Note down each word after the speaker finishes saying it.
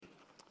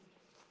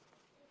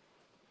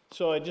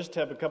So I just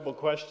have a couple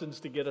questions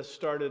to get us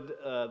started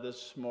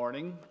this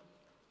morning.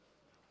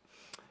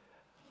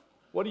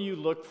 What do you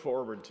look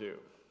forward to?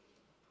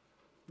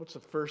 What's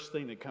the first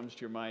thing that comes to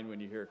your mind when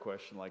you hear a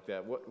question like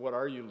that? What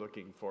are you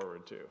looking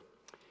forward to?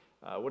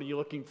 What are you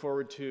looking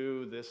forward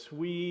to this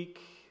week?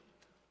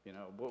 You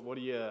know,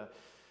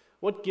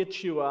 what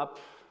gets you up?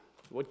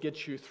 What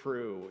gets you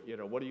through? You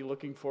know, what are you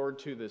looking forward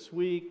to this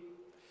week,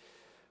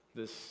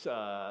 this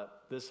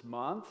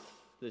month,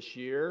 this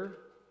year?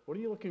 What are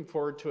you looking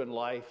forward to in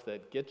life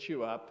that gets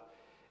you up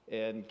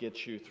and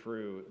gets you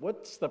through?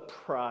 What's the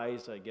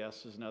prize, I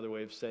guess, is another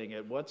way of saying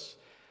it.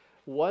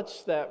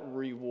 What's that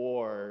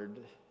reward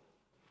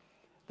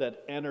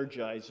that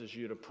energizes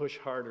you to push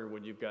harder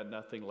when you've got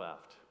nothing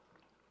left?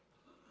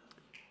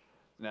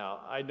 Now,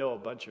 I know a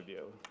bunch of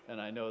you,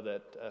 and I know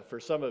that for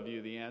some of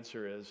you, the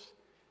answer is,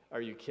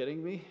 are you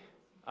kidding me?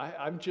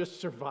 I'm just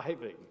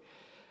surviving.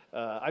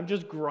 I'm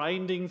just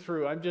grinding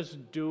through. I'm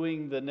just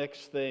doing the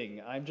next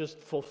thing. I'm just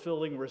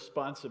fulfilling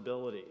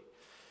responsibility.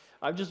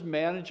 I'm just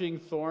managing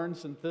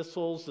thorns and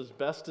thistles as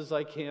best as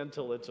I can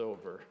till it's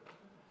over.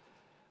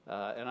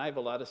 And I have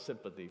a lot of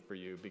sympathy for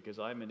you because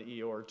I'm an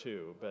Eeyore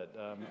too. But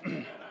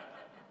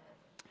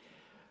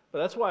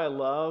that's why I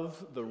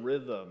love the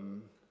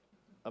rhythm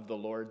of the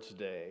Lord's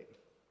Day,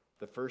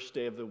 the first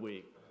day of the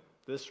week,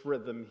 this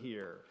rhythm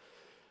here.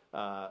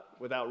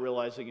 Without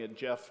realizing it,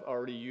 Jeff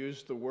already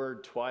used the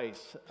word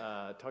twice.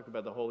 Talk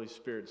about the Holy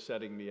Spirit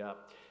setting me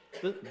up.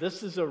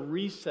 This is a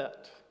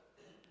reset.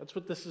 That's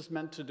what this is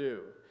meant to do.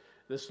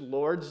 This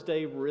Lord's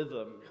Day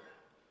rhythm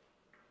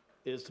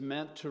is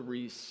meant to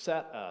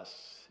reset us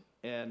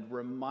and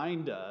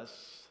remind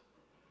us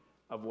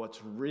of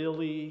what's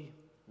really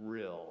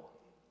real.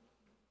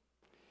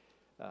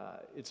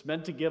 It's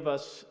meant to give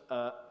us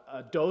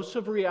a dose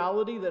of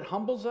reality that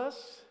humbles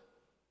us,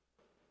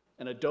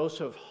 and a dose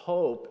of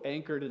hope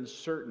anchored in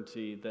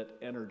certainty that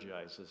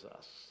energizes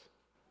us.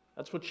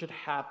 That's what should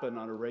happen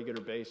on a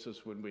regular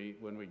basis when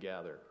we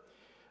gather.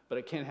 But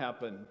it can't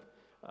happen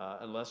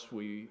unless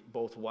we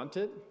both want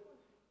it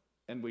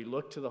and we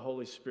look to the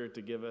Holy Spirit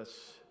to give us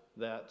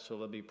that. So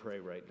let me pray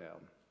right now.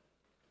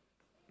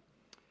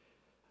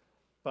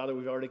 Father,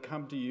 we've already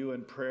come to you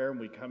in prayer, and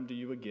we come to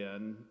you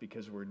again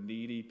because we're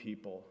needy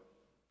people.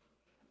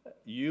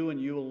 You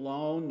and you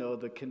alone know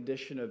the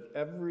condition of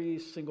every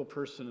single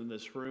person in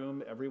this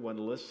room, everyone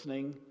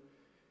listening.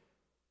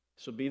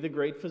 So be the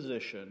great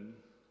physician.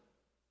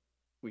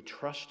 We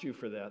trust you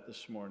for that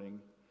this morning.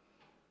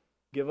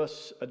 Give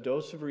us a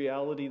dose of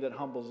reality that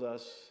humbles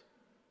us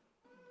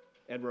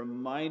and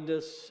remind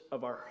us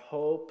of our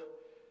hope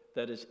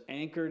that is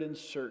anchored in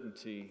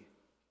certainty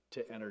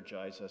to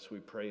energize us. We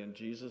pray in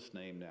Jesus'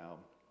 name now.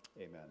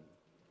 Amen.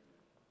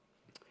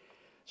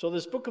 So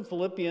this book of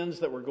Philippians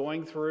that we're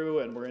going through,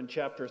 and we're in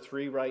chapter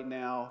 3 right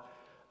now,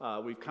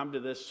 we've come to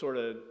this sort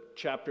of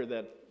chapter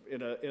that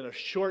in a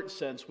short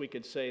sense we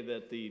could say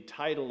that the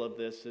title of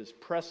this is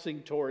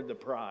Pressing Toward the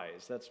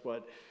Prize. That's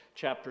what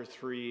chapter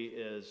 3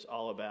 is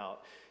all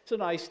about. It's a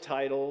nice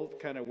title,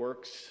 kind of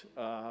works,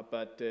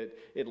 but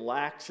it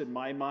lacks, in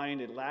my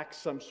mind, it lacks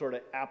some sort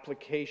of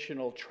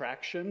applicational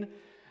traction.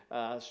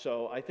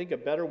 So I think a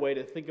better way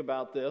to think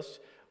about this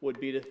would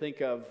be to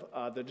think of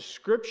the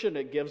description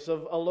it gives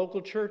of a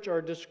local church, or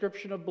a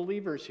description of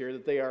believers here,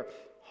 that they are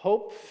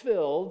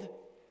hope-filled,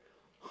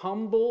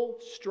 humble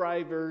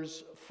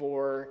strivers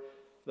for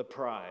the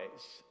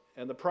prize.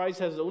 And the prize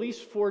has at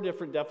least 4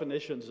 different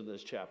definitions in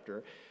this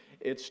chapter.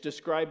 It's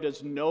described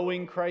as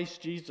knowing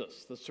Christ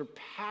Jesus, the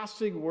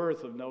surpassing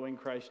worth of knowing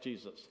Christ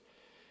Jesus.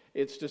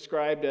 It's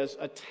described as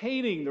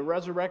attaining the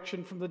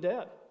resurrection from the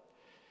dead.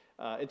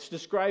 It's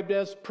described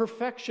as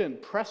perfection,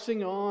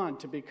 pressing on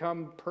to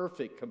become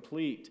perfect,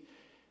 complete.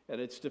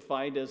 And it's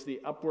defined as the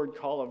upward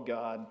call of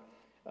God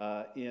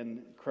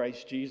in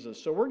Christ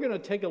Jesus. So we're going to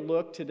take a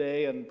look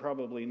today, and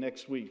probably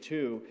next week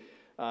too,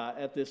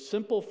 at this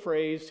simple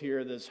phrase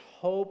here, this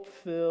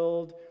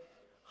hope-filled,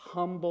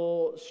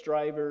 humble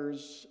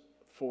strivers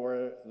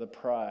for the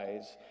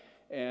prize.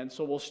 And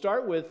so we'll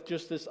start with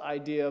just this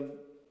idea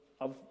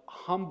of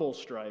humble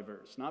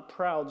strivers, not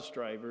proud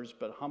strivers,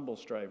 but humble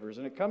strivers.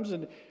 And it comes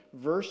in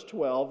verse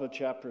 12 of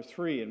chapter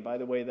 3. And by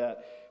the way,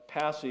 that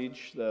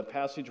passage, the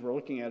passage we're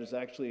looking at, is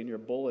actually in your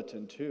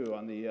bulletin too,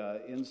 on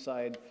the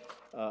inside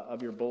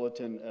of your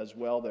bulletin as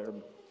well there.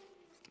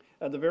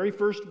 At the very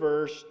first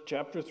verse,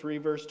 chapter 3,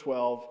 verse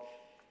 12,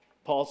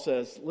 Paul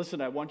says, listen,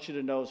 I want you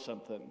to know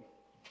something.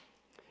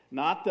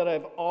 Not that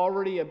I've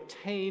already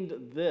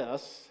obtained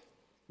this,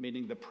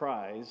 meaning the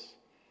prize,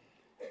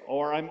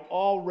 or I'm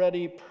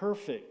already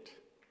perfect.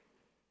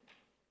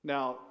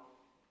 Now,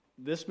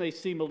 this may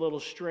seem a little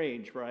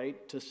strange,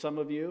 right, to some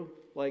of you.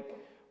 Like,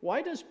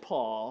 why does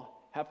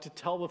Paul have to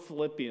tell the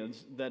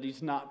Philippians that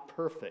he's not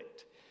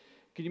perfect?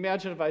 Can you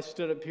imagine if I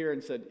stood up here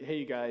and said, hey,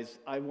 you guys,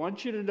 I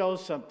want you to know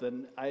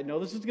something. I know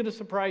this is going to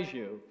surprise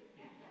you.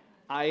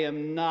 I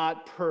am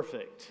not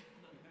perfect.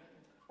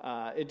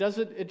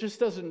 It just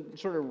doesn't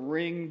sort of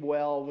ring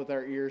well with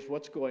our ears.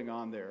 What's going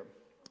on there?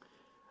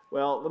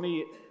 Well, let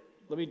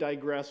me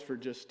digress for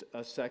just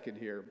a second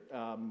here.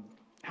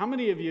 How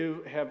many of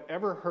you have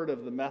ever heard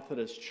of the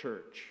Methodist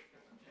Church?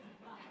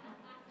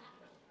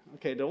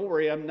 Okay, don't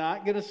worry, I'm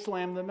not going to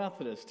slam the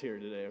Methodist here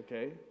today,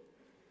 okay?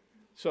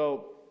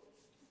 So,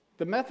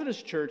 the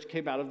Methodist Church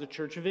came out of the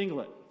Church of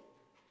England.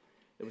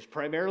 It was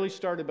primarily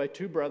started by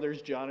two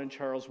brothers, John and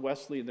Charles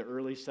Wesley, in the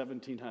early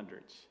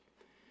 1700s.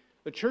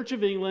 The Church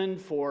of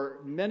England, for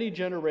many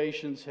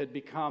generations, had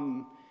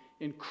become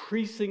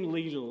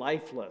increasingly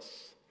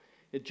lifeless.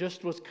 It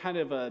just was kind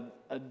of a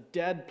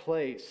dead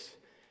place.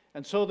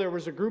 And so there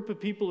was a group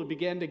of people who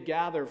began to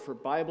gather for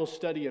Bible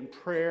study and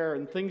prayer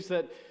and things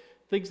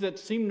that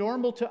seemed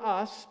normal to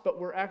us, but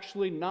were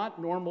actually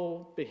not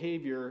normal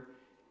behavior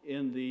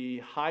in the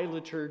high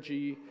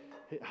liturgical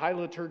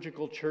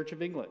Church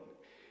of England.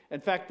 In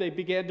fact, they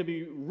began to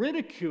be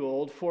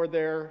ridiculed for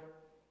their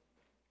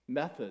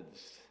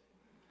methods.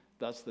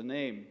 Thus the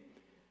name.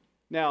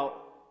 Now,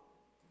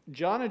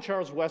 John and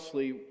Charles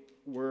Wesley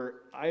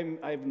I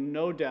have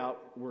no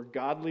doubt, were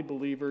godly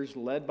believers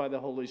led by the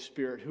Holy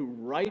Spirit who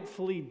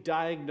rightfully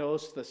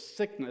diagnosed the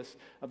sickness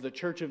of the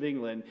Church of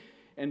England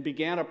and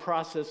began a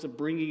process of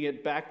bringing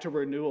it back to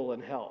renewal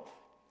and health.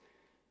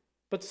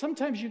 But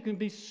sometimes you can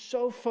be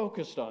so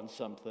focused on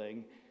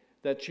something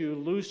that you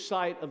lose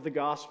sight of the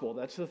gospel.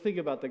 That's the thing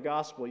about the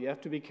gospel. You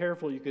have to be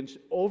careful. You can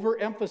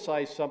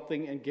overemphasize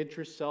something and get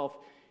yourself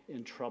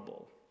in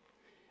trouble.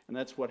 And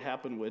that's what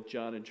happened with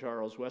John and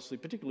Charles Wesley,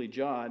 particularly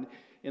John,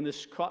 in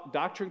this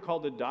doctrine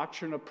called the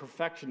doctrine of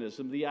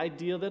perfectionism, the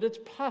idea that it's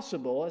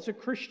possible as a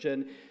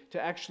Christian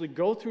to actually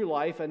go through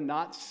life and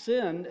not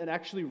sin and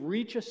actually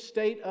reach a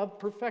state of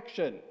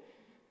perfection.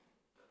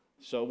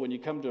 So when you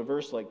come to a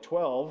verse like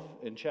 12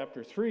 in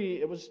chapter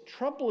 3, it was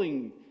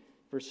troubling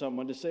for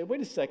someone to say, wait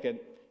a second,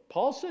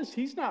 Paul says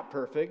he's not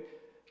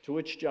perfect, to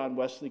which John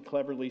Wesley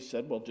cleverly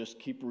said, well, just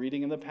keep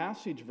reading in the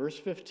passage, verse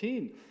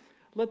 15.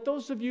 Let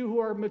those of you who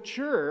are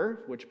mature,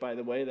 which, by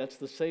the way, that's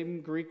the same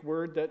Greek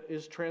word that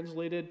is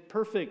translated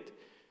perfect.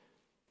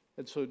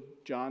 And so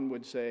John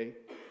would say,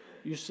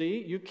 you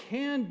see, you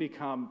can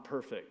become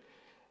perfect.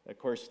 Of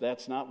course,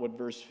 that's not what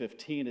verse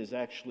 15 is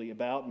actually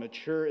about.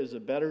 Mature is a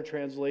better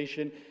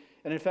translation.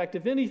 And in fact,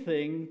 if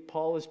anything,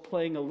 Paul is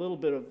playing a little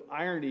bit of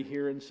irony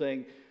here and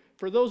saying,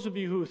 for those of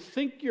you who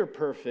think you're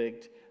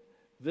perfect,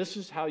 this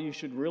is how you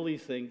should really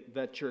think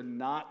that you're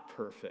not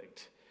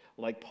perfect,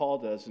 like Paul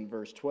does in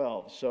verse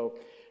 12. So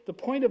the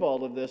point of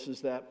all of this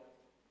is that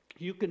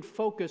you can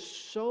focus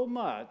so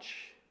much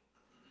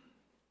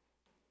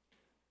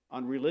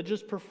on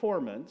religious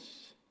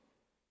performance.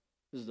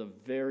 This is a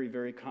very,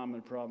 very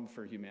common problem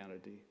for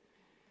humanity.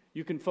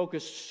 You can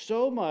focus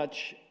so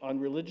much on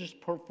religious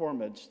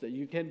performance that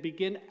you can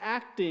begin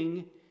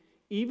acting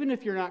even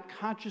if you're not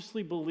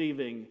consciously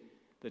believing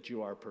that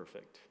you are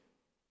perfect.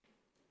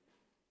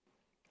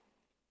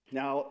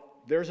 Now,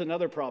 there's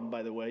another problem,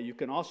 by the way. You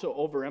can also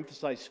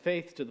overemphasize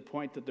faith to the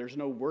point that there's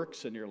no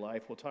works in your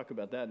life. We'll talk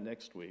about that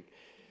next week.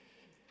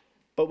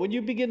 But when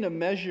you begin to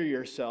measure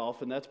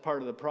yourself, and that's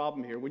part of the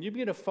problem here, when you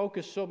begin to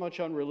focus so much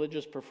on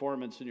religious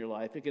performance in your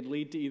life, it could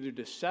lead to either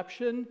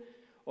deception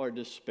or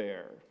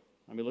despair.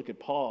 I mean, look at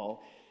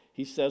Paul.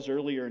 He says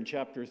earlier in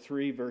chapter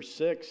 3, verse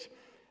 6,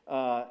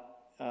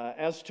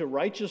 as to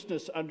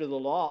righteousness under the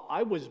law,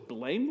 I was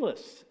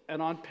blameless.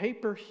 And on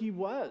paper, he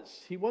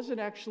was. He wasn't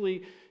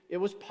actually. It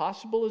was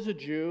possible as a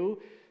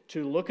Jew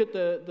to look at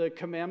the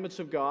commandments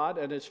of God,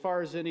 and as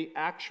far as any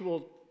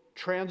actual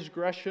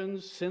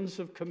transgressions, sins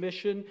of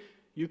commission,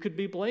 you could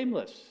be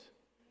blameless.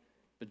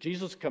 But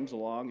Jesus comes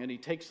along and he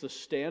takes the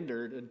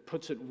standard and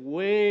puts it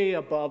way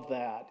above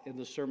that in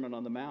the Sermon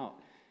on the Mount.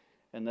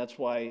 And that's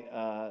why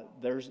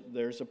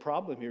there's a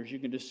problem here. Is you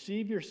can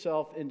deceive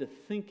yourself into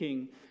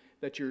thinking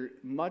that you're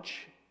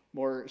much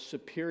more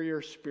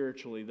superior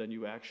spiritually than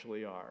you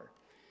actually are.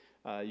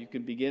 You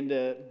can begin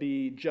to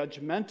be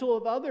judgmental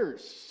of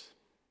others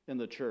in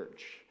the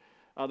church,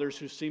 others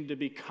who seem to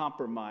be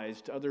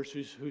compromised, others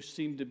who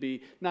seem to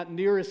be not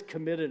near as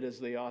committed as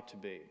they ought to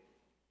be.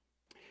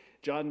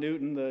 John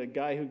Newton, the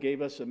guy who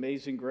gave us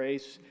Amazing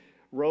Grace,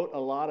 wrote a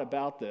lot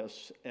about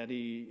this, and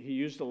he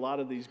used a lot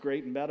of these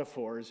great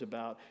metaphors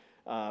about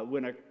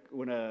when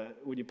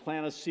you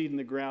plant a seed in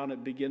the ground,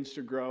 it begins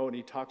to grow, and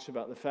he talks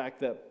about the fact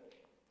that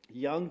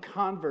young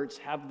converts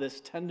have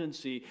this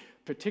tendency,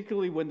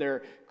 particularly when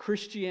their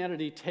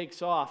Christianity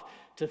takes off,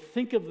 to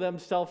think of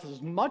themselves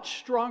as much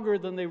stronger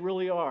than they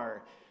really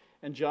are.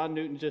 And John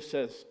Newton just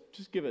says,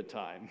 just give it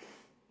time.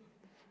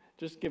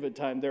 Just give it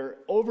time. They're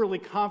overly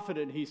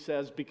confident, he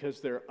says, because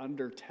they're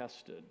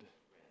under-tested.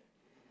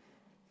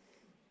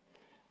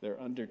 They're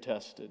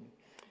under-tested.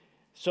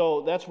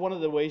 So that's one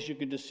of the ways you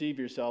can deceive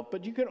yourself.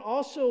 But it can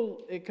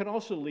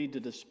also lead to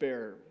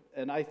despair.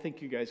 And I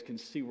think you guys can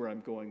see where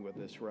I'm going with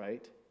this,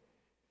 right?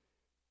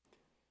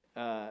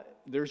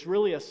 There's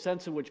really a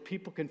sense in which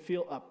people can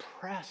feel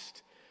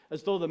oppressed,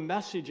 as though the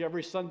message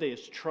every Sunday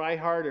is try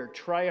harder,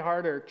 try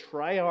harder,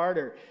 try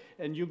harder.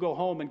 And you go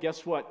home and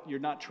guess what? You're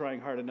not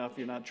trying hard enough,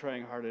 you're not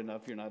trying hard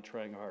enough, you're not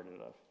trying hard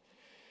enough.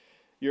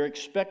 You're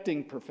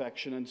expecting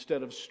perfection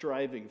instead of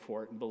striving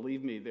for it. And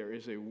believe me, there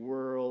is a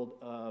world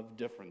of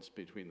difference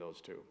between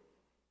those two.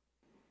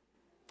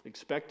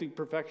 expecting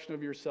perfection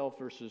of yourself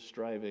versus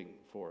striving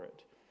for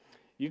it.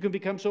 You can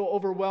become so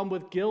overwhelmed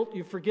with guilt,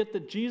 you forget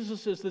that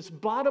Jesus is this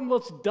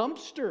bottomless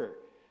dumpster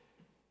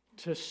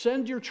to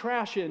send your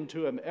trash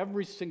into him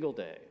every single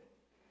day.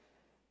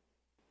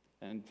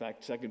 And in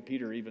fact, 2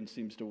 Peter even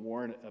seems to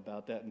warn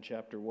about that in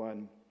chapter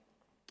 1.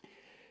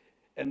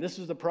 And this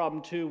is the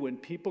problem too, when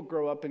people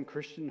grow up in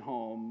Christian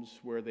homes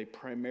where they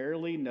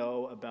primarily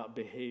know about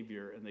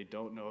behavior and they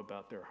don't know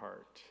about their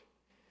heart.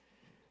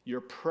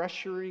 You're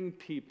pressuring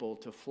people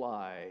to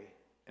fly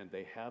and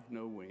they have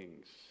no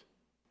wings.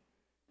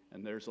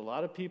 And there's a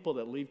lot of people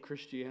that leave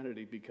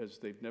Christianity because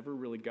they've never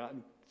really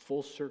gotten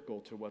full circle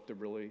to what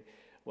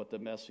the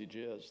message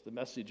is. The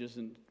message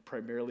isn't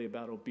primarily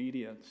about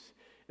obedience.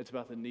 It's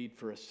about the need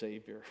for a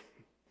Savior.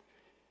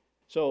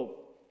 So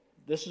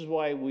this is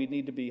why we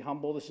need to be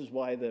humble. This is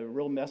why the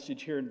real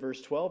message here in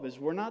verse 12 is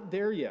we're not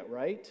there yet,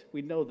 right?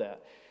 We know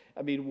that.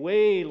 I mean,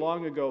 way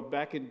long ago,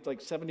 back in like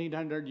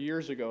 1700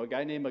 years ago, a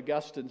guy named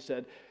Augustine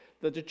said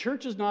that the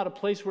church is not a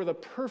place where the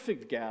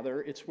perfect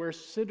gather, it's where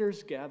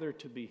sinners gather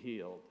to be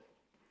healed.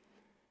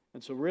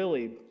 And so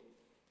really,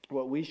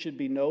 what we should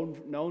be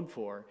known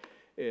for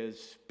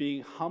is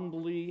being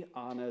humbly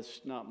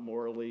honest, not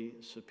morally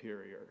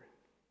superior.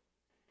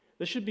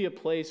 This should be a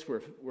place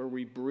where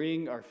we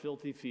bring our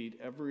filthy feet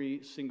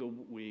every single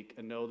week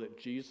and know that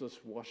Jesus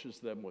washes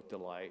them with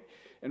delight.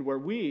 And where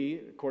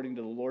we, according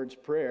to the Lord's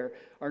Prayer,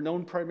 are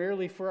known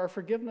primarily for our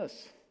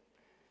forgiveness.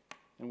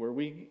 And where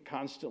we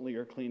constantly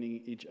are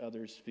cleaning each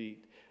other's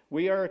feet.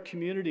 We are a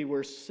community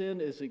where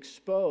sin is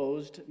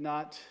exposed,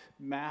 not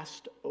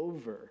masked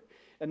over.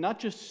 And not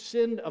just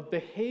sin of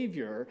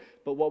behavior,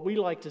 but what we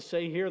like to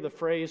say here, the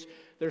phrase,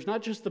 there's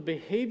not just the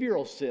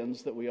behavioral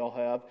sins that we all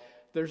have,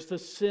 there's the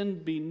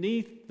sin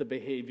beneath the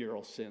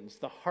behavioral sins,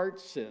 the heart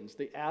sins,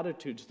 the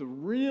attitudes, the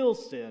real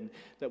sin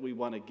that we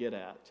want to get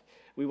at.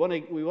 We want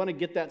to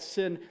get that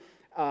sin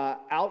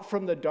out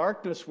from the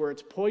darkness where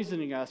it's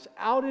poisoning us,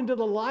 out into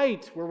the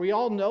light where we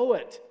all know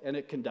it and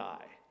it can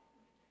die.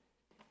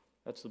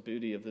 That's the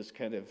beauty of this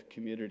kind of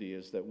community,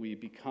 is that we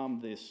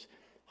become this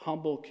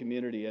humble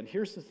community. And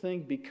here's the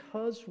thing,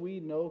 because we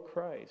know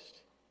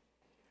Christ,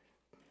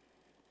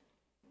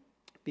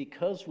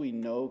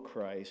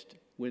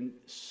 when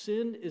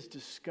sin is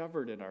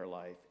discovered in our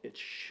life, it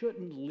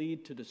shouldn't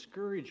lead to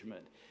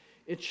discouragement.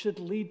 It should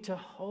lead to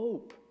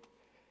hope.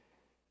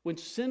 When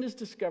sin is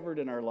discovered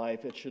in our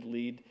life, it should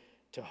lead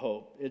to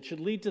hope. It should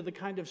lead to the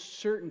kind of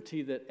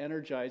certainty that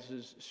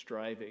energizes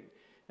striving.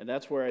 And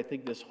that's where I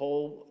think this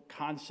whole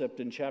concept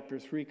in chapter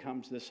 3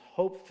 comes, this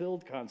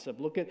hope-filled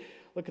concept. Look at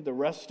the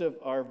rest of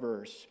our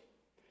verse.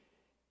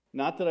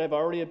 Not that I've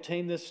already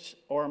obtained this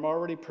or I'm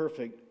already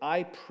perfect.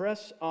 I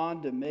press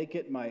on to make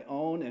it my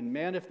own. And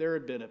man, if there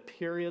had been a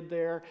period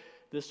there,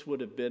 this would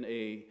have been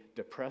a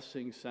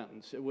depressing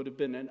sentence. It would have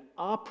been an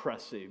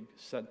oppressive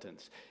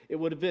sentence. It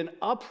would have been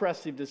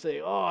oppressive to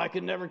say, oh, I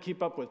can never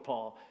keep up with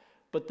Paul.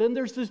 But then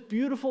there's this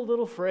beautiful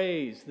little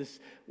phrase, this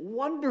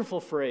wonderful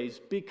phrase,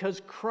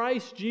 because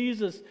Christ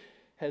Jesus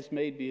has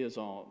made me his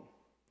own.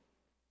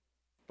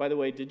 By the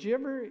way, did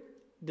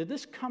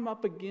this come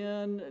up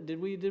again?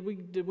 Did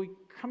we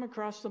come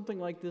across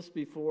something like this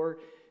before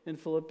in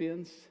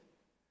Philippians?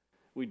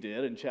 We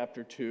did in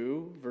chapter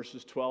 2,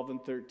 verses 12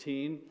 and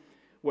 13,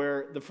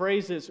 where the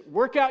phrase is,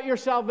 work out your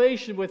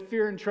salvation with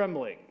fear and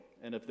trembling.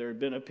 And if there had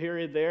been a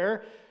period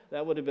there,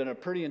 that would have been a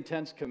pretty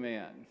intense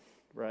command,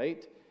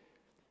 right?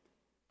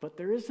 But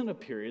there isn't a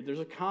period. There's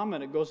a comma.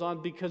 It goes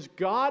on, because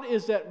God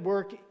is at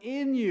work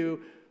in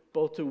you,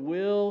 both to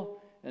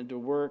will and to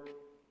work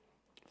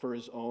for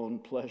his own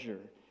pleasure.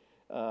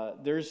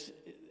 There's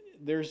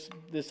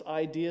this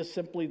idea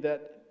simply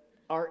that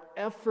our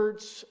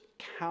efforts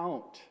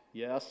count.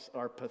 Yes,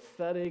 our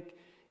pathetic,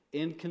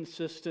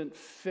 inconsistent,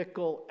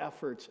 fickle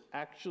efforts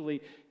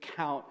actually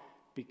count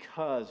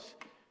because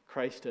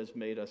Christ has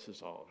made us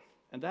his own.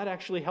 And that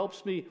actually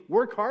helps me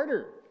work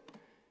harder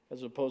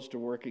as opposed to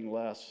working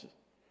less.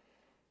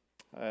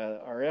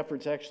 Our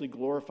efforts actually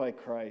glorify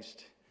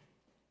Christ.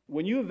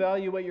 When you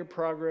evaluate your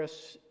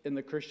progress in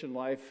the Christian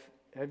life,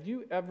 have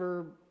you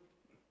ever,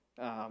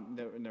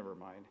 never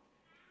mind.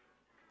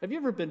 Have you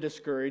ever been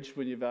discouraged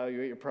when you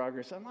evaluate your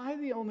progress? Am I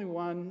the only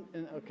one?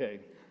 Okay.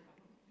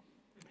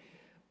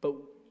 But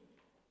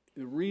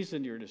the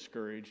reason you're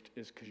discouraged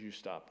is because you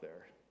stop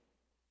there.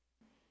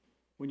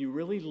 When you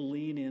really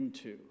lean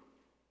into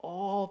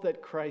all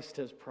that Christ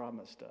has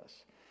promised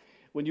us,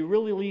 when you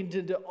really lean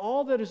into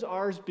all that is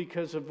ours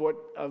because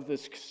of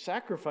this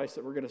sacrifice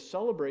that we're going to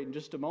celebrate in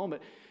just a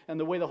moment, and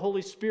the way the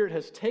Holy Spirit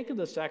has taken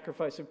the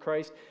sacrifice of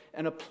Christ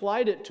and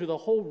applied it to the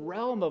whole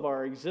realm of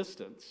our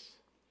existence.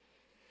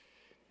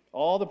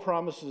 All the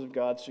promises of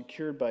God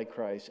secured by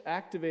Christ,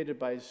 activated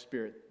by his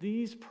Spirit,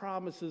 these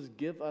promises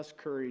give us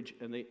courage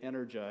and they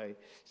energize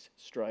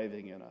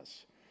striving in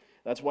us.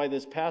 That's why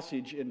this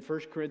passage in 1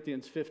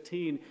 Corinthians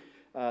 15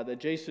 that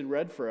Jason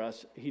read for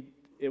us,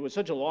 it was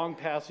such a long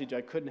passage, I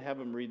couldn't have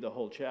him read the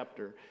whole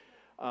chapter.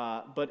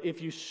 But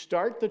if you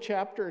start the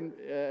chapter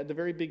at the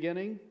very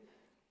beginning,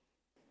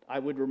 I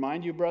would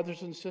remind you,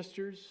 brothers and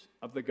sisters,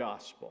 of the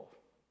gospel.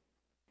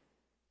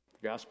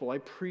 The gospel I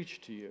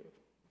preached to you.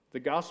 The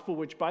gospel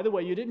which, by the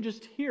way, you didn't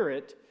just hear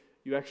it,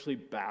 you actually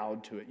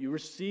bowed to it. You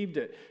received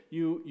it.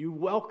 You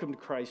welcomed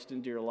Christ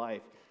into your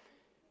life.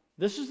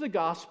 This is the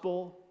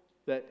gospel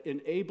that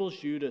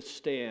enables you to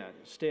stand.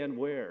 Stand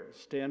where?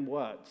 Stand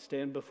what?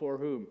 Stand before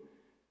whom?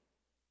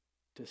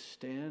 To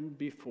stand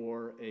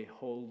before a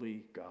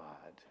holy God.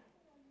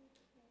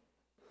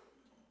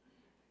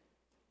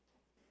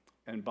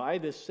 And by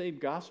this same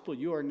gospel,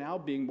 you are now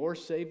being more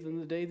saved than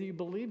the day that you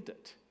believed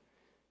it.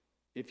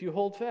 If you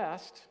hold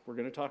fast, we're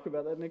going to talk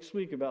about that next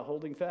week, about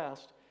holding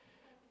fast.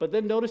 But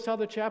then notice how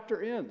the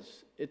chapter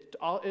ends. It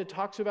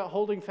talks about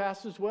holding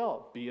fast as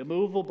well. Be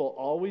immovable,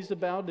 always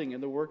abounding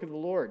in the work of the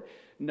Lord.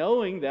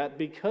 Knowing that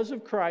because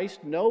of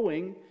Christ,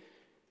 knowing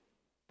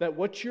that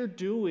what you're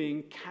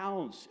doing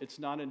counts. It's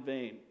not in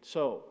vain.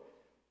 So,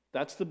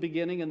 that's the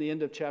beginning and the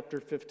end of chapter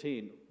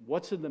 15.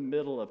 What's in the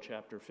middle of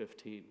chapter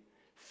 15?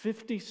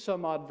 50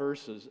 some odd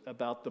verses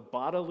about the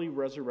bodily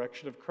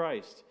resurrection of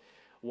Christ.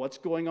 What's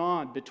going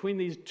on between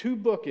these two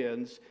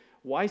bookends?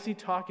 Why is he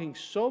talking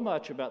so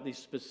much about these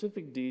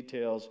specific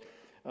details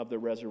of the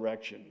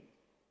resurrection?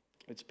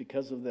 It's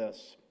because of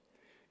this.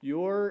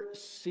 Your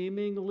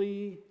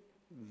seemingly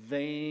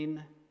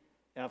vain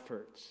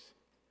efforts.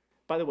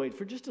 By the way,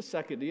 for just a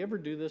second, do you ever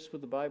do this with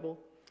the Bible?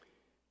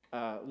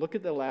 Look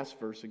at the last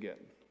verse again.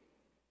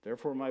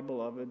 Therefore, my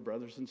beloved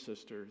brothers and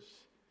sisters,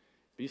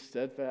 be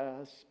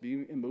steadfast,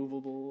 be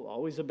immovable,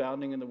 always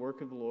abounding in the work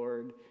of the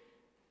Lord,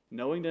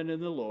 knowing that in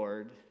the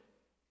Lord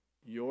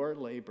your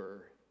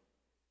labor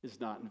is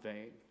not in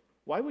vain.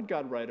 Why would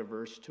God write a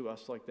verse to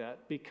us like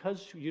that?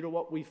 Because you know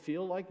what we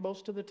feel like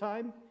most of the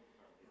time?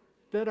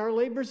 That our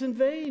labor's in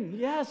vain.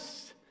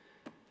 Yes.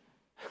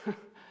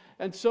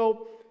 And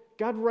so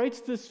God writes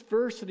this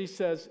verse and he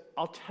says,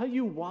 I'll tell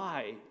you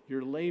why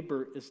your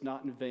labor is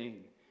not in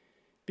vain.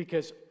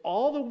 Because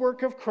all the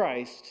work of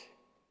Christ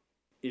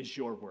is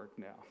your work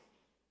now.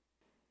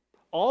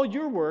 All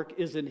your work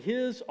is in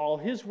his, all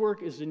his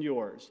work is in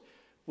yours.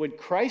 When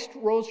Christ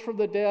rose from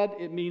the dead,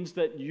 it means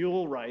that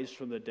you'll rise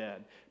from the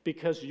dead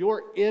because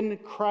you're in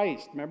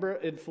Christ. Remember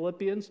in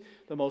Philippians,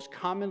 the most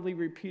commonly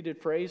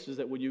repeated phrase is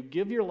that when you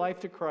give your life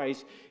to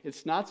Christ,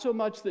 it's not so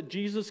much that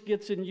Jesus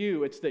gets in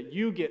you, it's that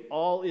you get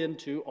all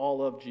into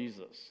all of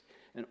Jesus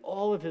and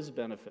all of his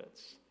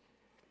benefits.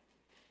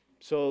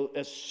 So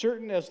as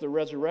certain as the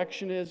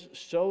resurrection is,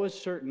 so is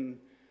certain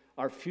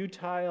our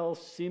futile,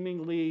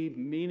 seemingly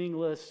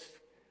meaningless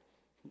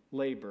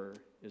labor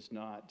is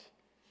not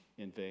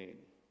in vain.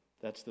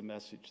 That's the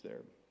message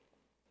there.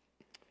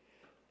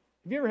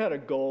 Have you ever had a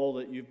goal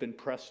that you've been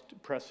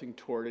pressing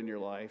toward in your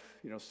life?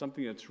 You know,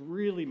 something that's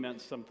really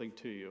meant something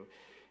to you.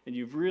 And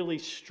you've really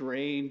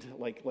strained,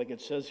 like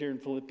it says here in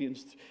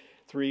Philippians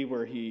 3,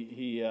 where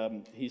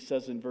he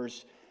says in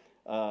verse,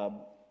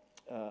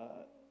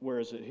 where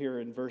is it here?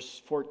 In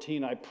verse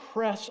 14, I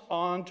press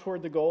on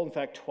toward the goal. In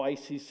fact,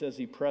 twice he says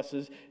he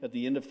presses. At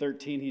the end of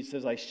 13, he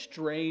says, I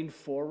strain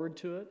forward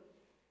to it.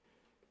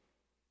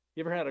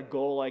 You ever had a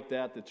goal like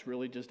that that's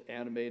really just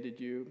animated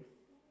you?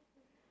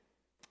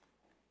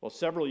 Well,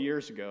 several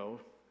years ago,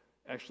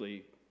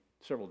 actually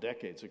several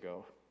decades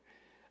ago,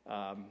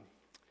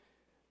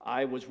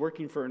 I was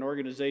working for an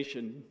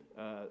organization,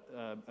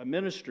 a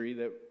ministry,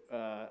 that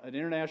an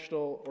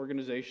international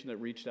organization that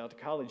reached out to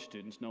college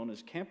students known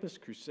as Campus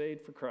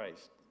Crusade for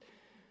Christ.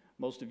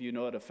 Most of you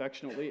know it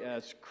affectionately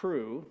as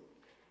Cru,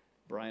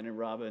 Brian and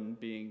Robin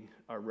being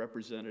our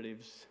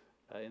representatives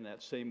in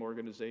that same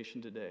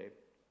organization today.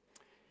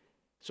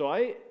 So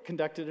I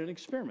conducted an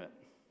experiment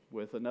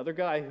with another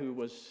guy who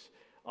was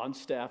on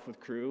staff with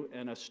Cru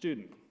and a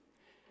student.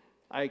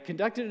 I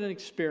conducted an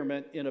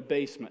experiment in a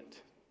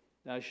basement.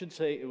 Now, I should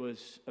say it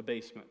was a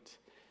basement.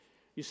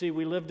 You see,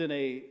 we lived in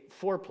a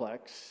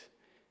fourplex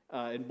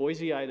in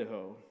Boise,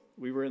 Idaho.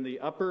 We were in the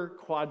upper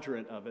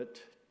quadrant of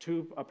it,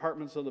 2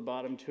 apartments on the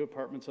bottom, 2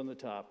 apartments on the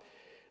top.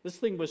 This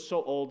thing was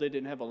so old, they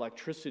didn't have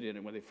electricity in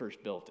it when they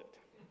first built it.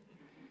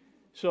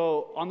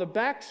 So on the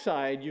back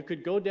side, you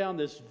could go down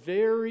this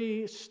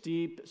very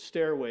steep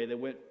stairway that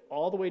went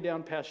all the way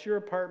down past your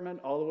apartment,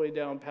 all the way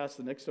down past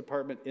the next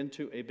apartment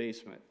into a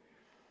basement.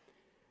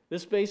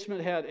 This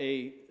basement had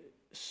a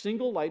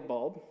single light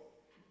bulb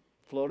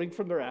floating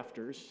from the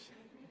rafters,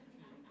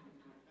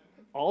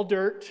 all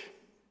dirt,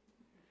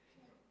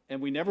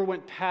 and we never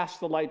went past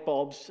the light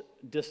bulb's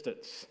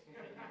distance.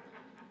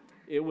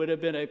 It would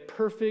have been a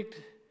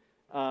perfect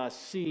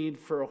scene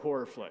for a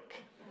horror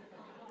flick.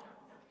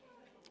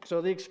 So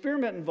the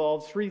experiment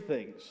involved 3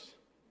 things: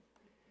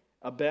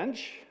 a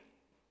bench,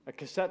 a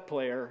cassette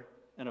player,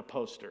 and a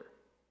poster.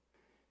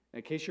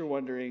 In case you're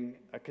wondering,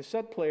 a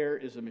cassette player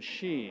is a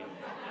machine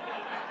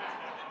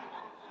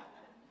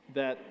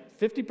that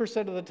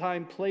 50% of the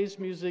time plays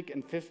music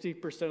and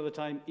 50% of the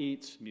time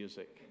eats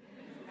music.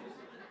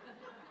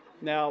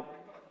 Now,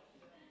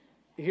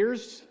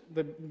 here's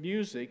the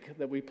music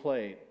that we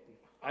played.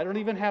 I don't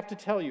even have to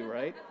tell you,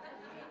 right?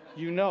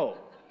 You know.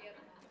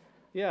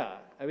 Yeah,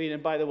 I mean,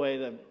 and by the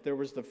way, there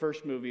was the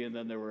first movie, and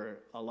then there were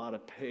a lot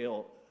of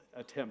pale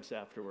attempts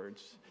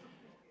afterwards.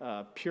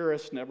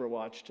 Purists never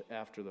watched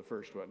after the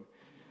first one.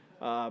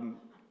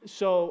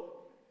 So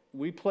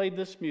we played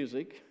this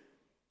music.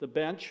 The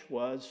bench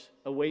was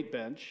a weight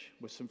bench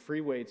with some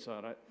free weights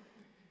on it.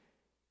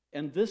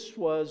 And this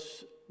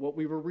was what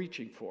we were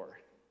reaching for.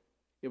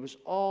 It was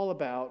all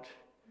about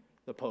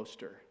the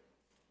poster.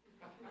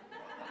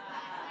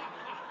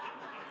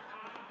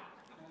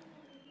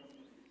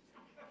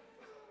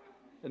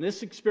 And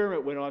this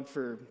experiment went on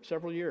for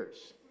several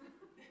years.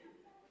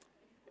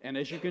 And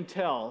as you can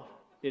tell,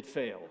 it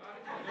failed.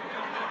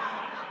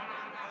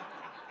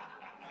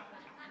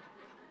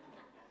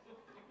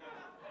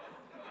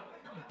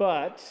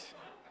 But,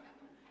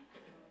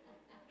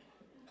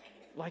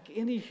 like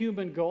any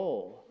human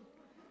goal,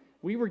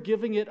 we were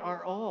giving it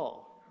our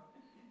all.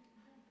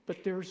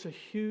 But there's a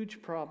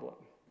huge problem.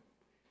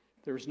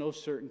 There's no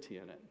certainty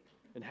in it.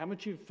 And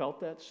haven't you felt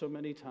that so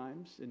many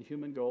times in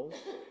human goals?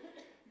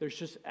 There's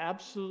just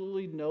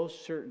absolutely no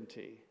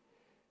certainty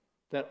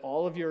that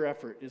all of your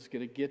effort is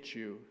going to get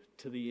you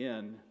to the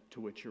end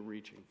to which you're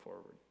reaching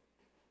forward.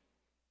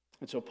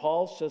 And so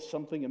Paul says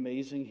something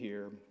amazing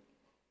here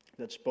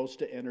that's supposed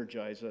to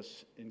energize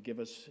us and give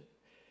us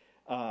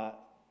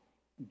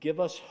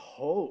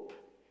hope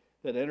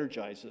that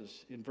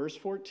energizes. In verse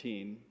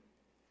 14,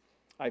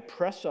 I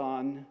press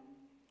on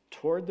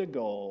toward the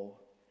goal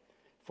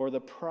for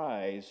the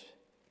prize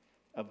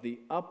of the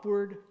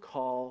upward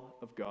call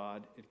of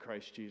God in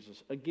Christ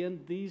Jesus.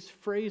 Again, these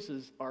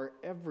phrases are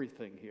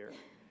everything here.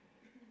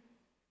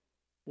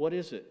 What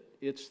is it?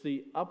 It's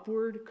the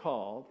upward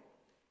call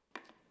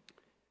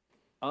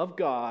of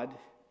God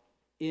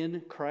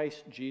in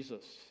Christ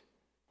Jesus.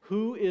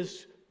 Who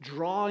is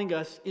drawing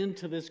us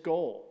into this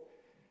goal?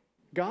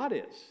 God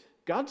is.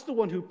 God's the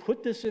one who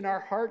put this in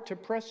our heart to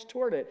press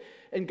toward it.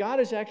 And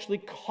God is actually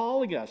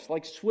calling us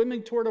like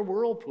swimming toward a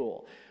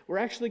whirlpool. We're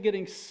actually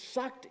getting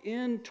sucked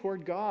in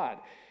toward God.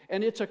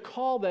 And it's a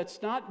call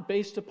that's not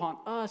based upon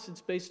us,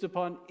 it's based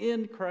upon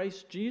in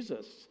Christ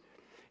Jesus.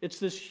 It's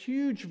this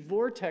huge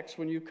vortex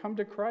when you come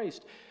to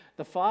Christ.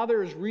 The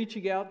Father is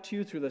reaching out to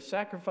you through the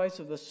sacrifice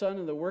of the Son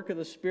and the work of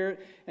the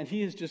Spirit, and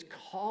He is just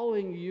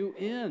calling you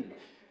in.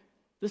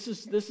 This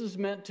is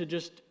meant to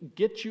just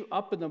get you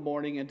up in the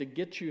morning and to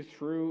get you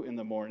through in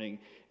the morning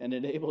and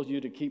enable you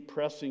to keep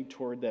pressing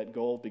toward that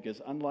goal,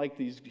 because unlike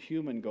these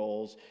human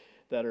goals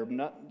that are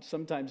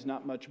sometimes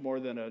not much more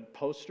than a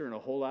poster and a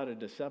whole lot of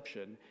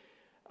deception,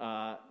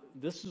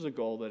 this is a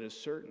goal that is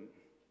certain.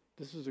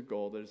 This is a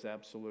goal that is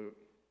absolute.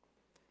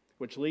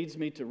 Which leads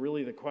me to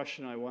really the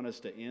question I want us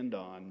to end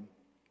on,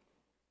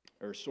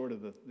 or sort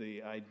of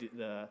the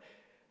idea,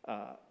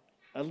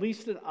 at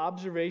least an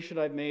observation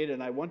I've made,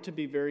 and I want to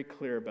be very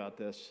clear about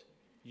this.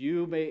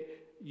 You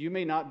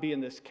may not be in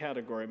this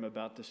category I'm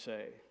about to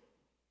say.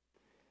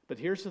 But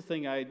here's the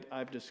thing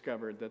I've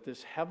discovered, that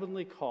this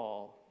heavenly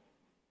call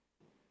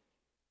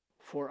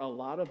for a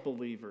lot of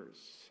believers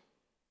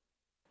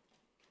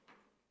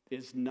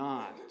is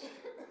not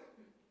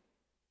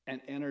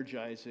an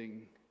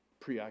energizing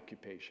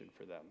preoccupation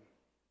for them.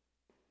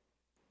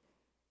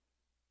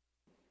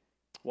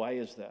 Why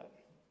is that?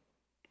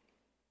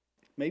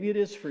 Maybe it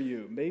is for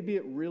you. Maybe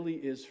it really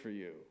is for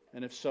you.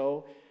 And if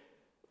so,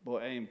 boy,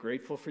 I am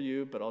grateful for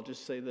you, but I'll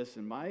just say this.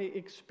 In my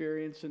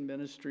experience in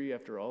ministry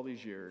after all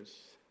these years,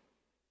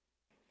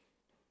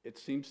 it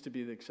seems to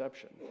be the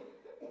exception.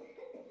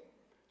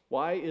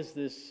 Why is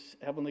this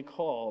heavenly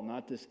call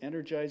not this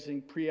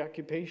energizing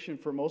preoccupation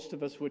for most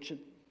of us, which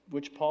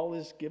Paul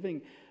is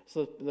giving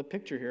us the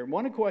picture here? And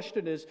one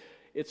question is,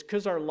 it's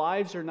because our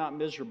lives are not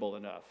miserable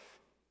enough.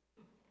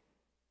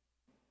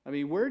 I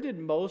mean, where did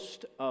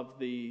most of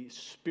the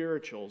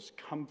spirituals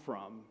come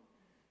from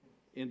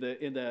in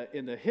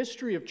the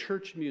history of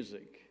church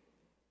music?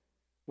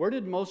 Where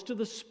did most of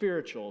the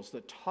spirituals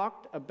that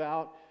talked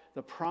about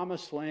the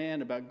promised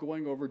land, about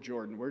going over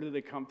Jordan, where did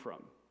they come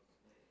from?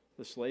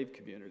 The slave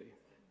community.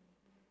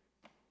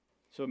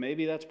 So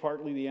maybe that's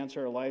partly the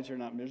answer. Our lives are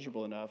not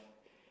miserable enough.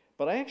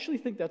 But I actually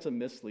think that's a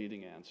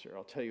misleading answer.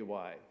 I'll tell you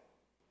why.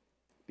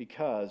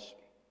 Because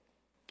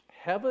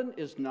heaven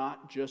is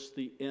not just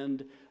the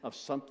end of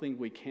something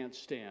we can't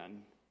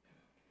stand.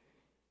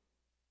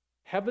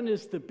 Heaven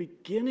is the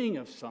beginning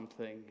of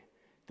something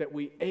that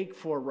we ache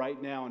for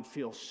right now and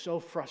feel so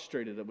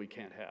frustrated that we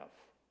can't have.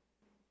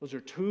 Those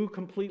are two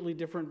completely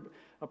different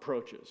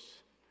approaches.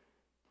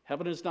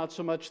 Heaven is not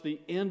so much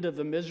the end of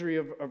the misery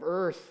of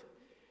earth.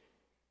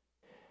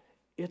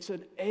 It's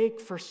an ache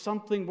for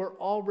something we're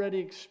already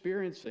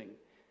experiencing.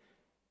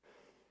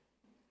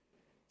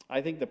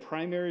 I think the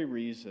primary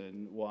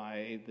reason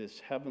why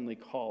this heavenly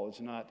call is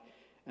not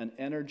an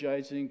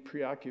energizing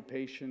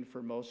preoccupation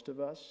for most of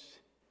us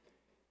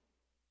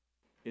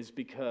is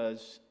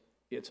because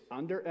it's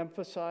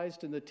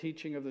underemphasized in the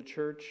teaching of the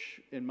church,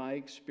 in my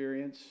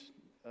experience.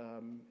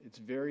 It's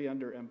very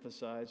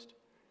underemphasized.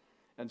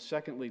 And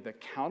secondly, the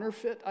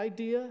counterfeit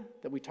idea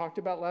that we talked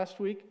about last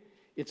week,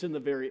 it's in the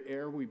very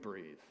air we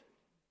breathe.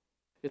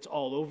 It's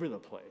all over the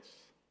place.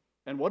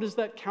 And what is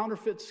that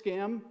counterfeit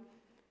scam?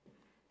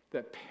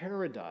 That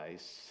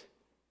paradise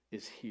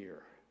is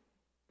here.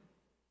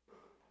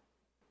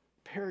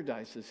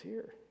 Paradise is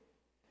here.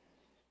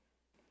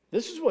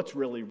 This is what's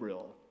really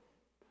real.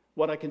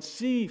 What I can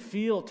see,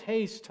 feel,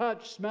 taste,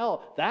 touch,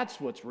 smell, that's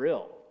what's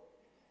real.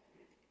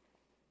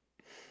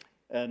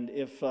 And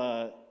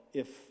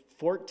if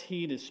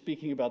 14 is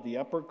speaking about the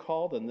upward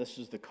call, then this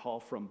is the call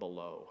from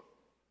below.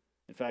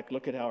 In fact,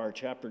 look at how our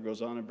chapter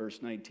goes on in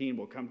verse 19.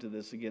 We'll come to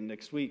this again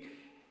next week.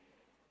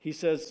 He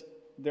says,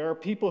 there are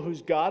people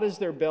whose God is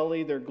their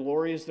belly, their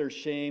glory is their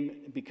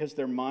shame, because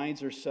their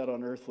minds are set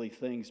on earthly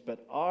things.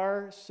 But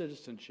our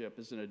citizenship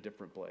is in a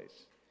different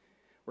place.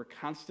 We're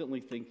constantly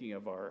thinking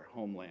of our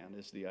homeland,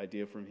 is the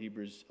idea from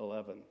Hebrews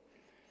 11.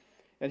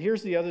 And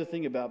here's the other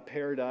thing about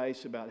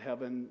paradise, about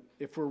heaven.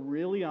 If we're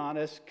really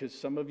honest, because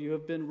some of you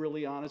have been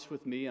really honest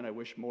with me, and I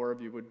wish more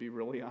of you would be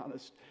really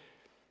honest,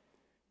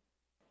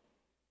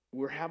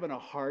 we're having a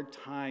hard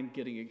time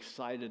getting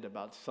excited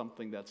about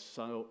something that's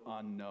so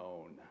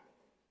unknown.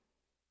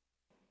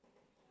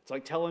 It's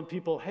like telling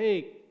people,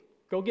 hey,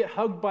 go get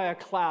hugged by a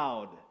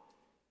cloud.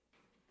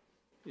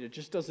 It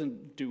just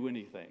doesn't do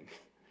anything.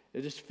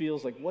 It just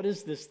feels like, what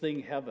is this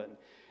thing, heaven?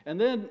 And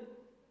then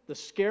the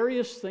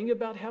scariest thing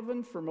about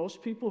heaven for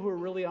most people who are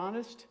really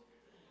honest,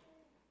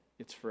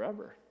 it's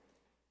forever.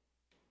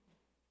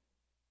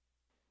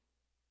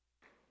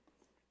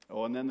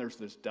 Oh, and then there's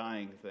this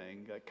dying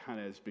thing that kind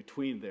of is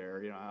between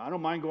there. I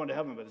don't mind going to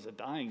heaven, but it's a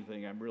dying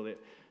thing.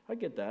 I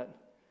get that.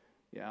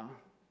 Yeah.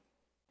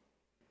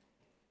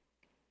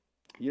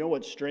 You know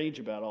what's strange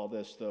about all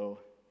this, though,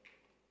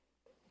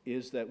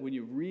 is that when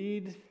you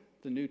read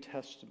the New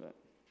Testament,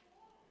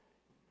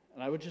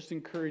 and I would just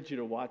encourage you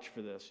to watch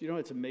for this.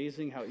 It's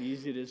amazing how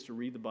easy it is to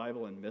read the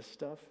Bible and miss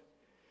stuff.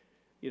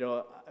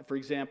 For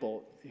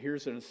example,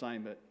 here's an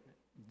assignment.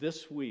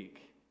 This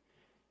week,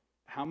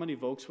 how many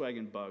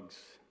Volkswagen Bugs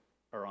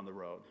are on the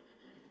road?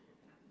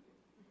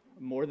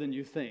 More than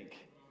you think.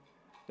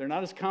 They're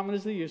not as common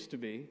as they used to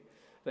be,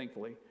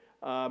 thankfully.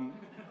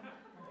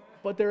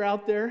 But they're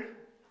out there.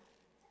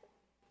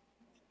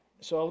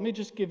 So let me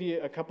just give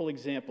you a couple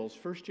examples.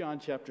 1 John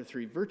chapter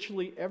 3.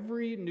 Virtually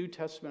every New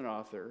Testament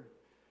author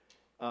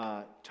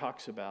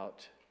talks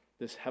about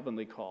this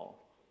heavenly call.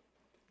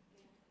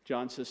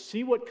 John says,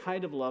 see what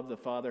kind of love the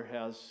Father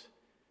has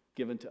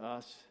given to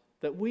us,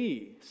 that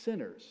we,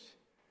 sinners,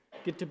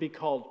 get to be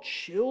called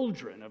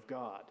children of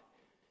God.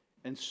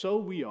 And so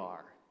we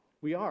are.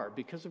 We are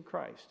because of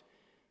Christ.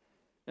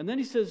 And then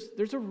he says,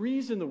 there's a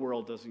reason the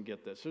world doesn't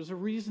get this. There's a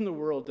reason the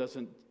world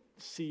doesn't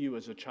see you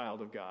as a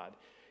child of God.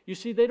 You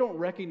see, they don't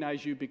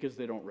recognize you because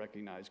they don't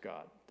recognize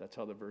God. That's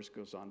how the verse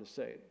goes on to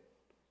say it.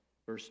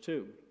 Verse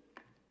 2.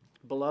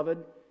 Beloved,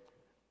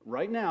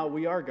 right now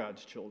we are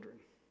God's children.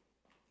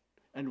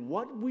 And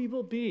what we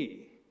will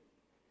be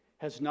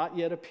has not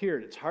yet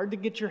appeared. It's hard to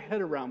get your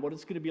head around what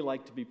it's going to be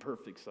like to be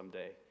perfect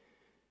someday.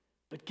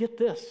 But get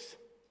this.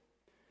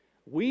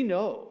 We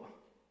know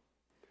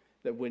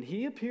that when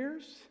he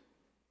appears,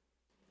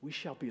 we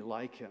shall be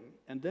like him.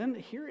 And then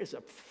here is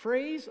a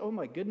phrase. Oh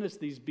my goodness,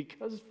 these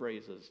because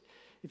phrases.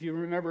 If you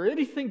remember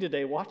anything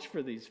today, watch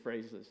for these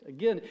phrases.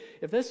 Again,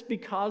 if this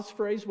because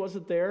phrase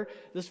wasn't there,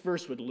 this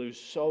verse would lose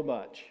so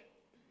much.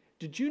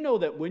 Did you know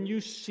that when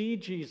you see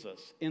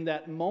Jesus, in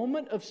that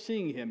moment of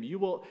seeing him,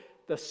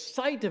 the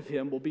sight of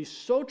him will be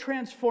so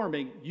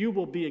transforming, you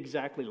will be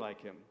exactly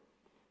like him.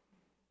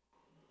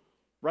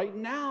 Right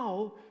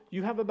now,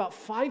 you have about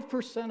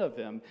 5% of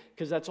him,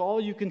 because that's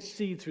all you can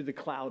see through the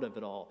cloud of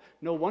it all.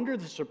 No wonder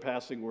the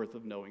surpassing worth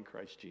of knowing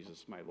Christ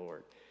Jesus, my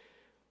Lord.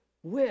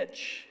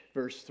 Which,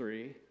 verse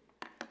 3,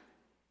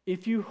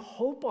 if you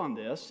hope on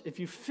this, if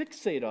you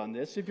fixate on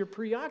this, if you're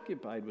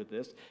preoccupied with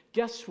this,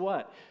 guess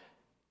what?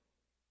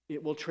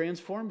 It will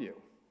transform you.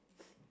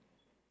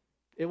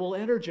 It will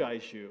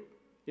energize you.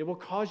 It will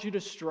cause you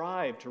to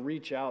strive to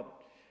reach out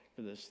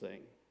for this thing.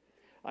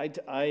 I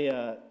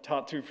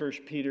taught through 1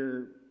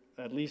 Peter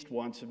at least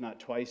once, if not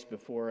twice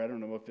before. I don't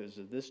know if it was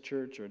at this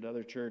church or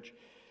another church.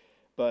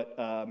 But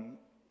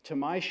to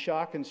my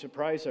shock and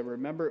surprise, I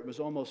remember it was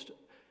almost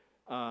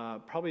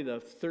probably the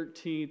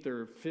 13th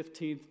or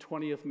 15th,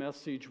 20th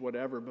message,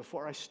 whatever,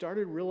 before I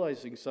started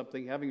realizing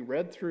something, having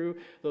read through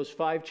those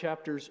 5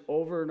 chapters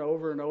over and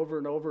over and over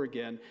and over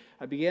again.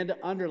 I began to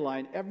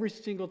underline every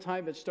single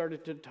time it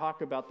started to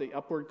talk about the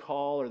upward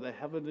call or the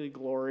heavenly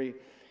glory.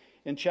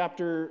 In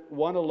chapter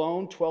 1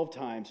 alone, 12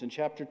 times. In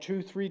chapter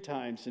 2, 3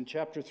 times. In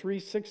chapter 3,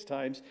 6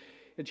 times.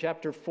 In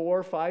chapter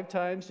 4, 5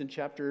 times. In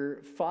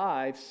chapter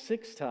 5,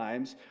 6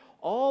 times.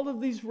 All of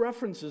these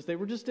references, they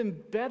were just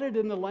embedded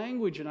in the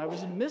language, and I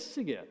was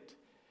missing it.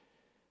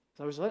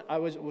 I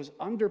was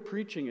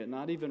under-preaching it,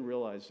 not even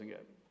realizing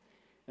it.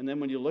 And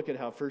then when you look at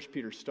how 1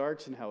 Peter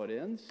starts and how it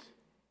ends,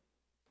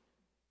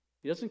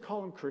 he doesn't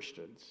call them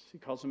Christians. He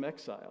calls them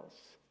exiles.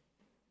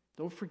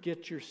 Don't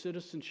forget your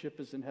citizenship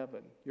is in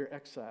heaven. You're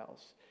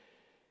exiles.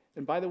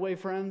 And by the way,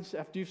 friends,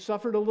 after you've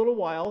suffered a little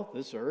while,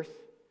 this earth,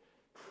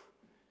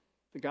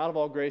 the God of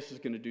all grace is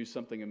going to do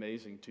something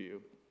amazing to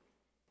you.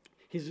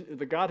 He's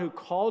the God who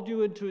called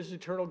you into his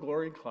eternal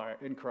glory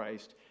in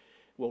Christ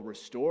will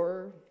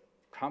restore,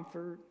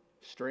 comfort,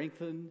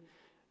 strengthen,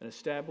 and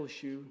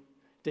establish you.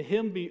 To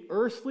him be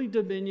earthly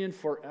dominion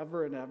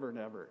forever and ever and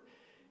ever.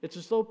 It's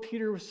as though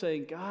Peter was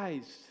saying,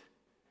 guys,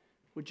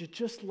 would you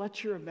just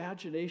let your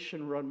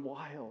imagination run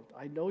wild?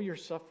 I know you're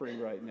suffering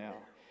right now.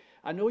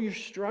 I know you're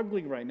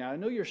struggling right now. I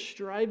know you're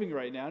striving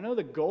right now. I know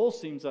the goal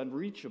seems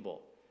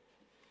unreachable.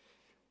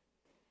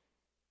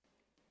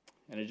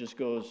 And it just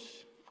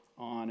goes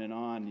on and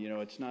on. You know,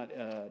 it's not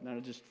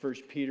just 1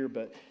 Peter,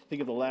 but think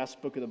of the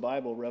last book of the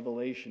Bible,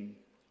 Revelation.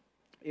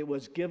 It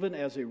was given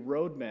as a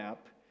roadmap,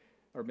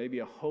 or maybe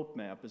a hope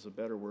map is a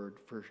better word,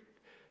 for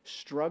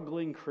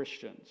struggling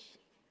Christians.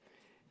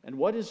 And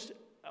what is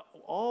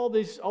all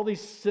these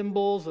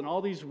symbols and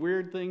all these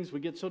weird things? We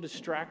get so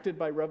distracted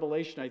by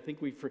Revelation. I think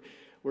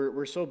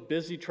we're so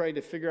busy trying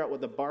to figure out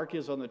what the bark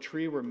is on the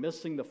tree, we're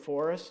missing the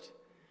forest.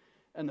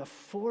 And the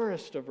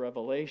forest of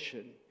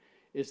Revelation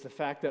is the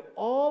fact that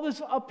all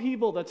this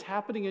upheaval that's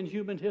happening in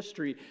human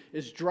history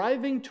is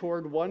driving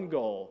toward one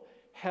goal: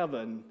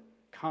 heaven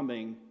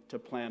coming to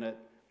planet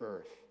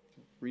Earth.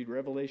 Read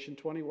Revelation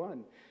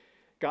 21.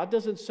 God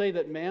doesn't say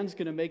that man's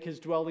going to make his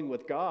dwelling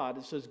with God.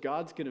 It says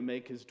God's going to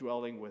make his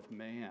dwelling with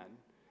man.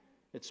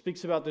 It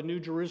speaks about the New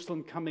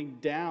Jerusalem coming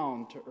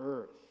down to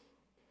earth.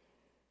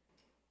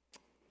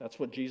 That's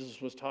what Jesus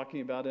was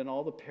talking about in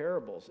all the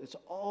parables. It's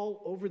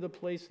all over the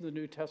place in the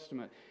New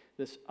Testament,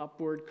 this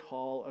upward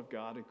call of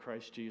God in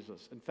Christ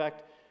Jesus. In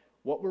fact,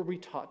 what were we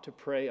taught to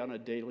pray on a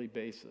daily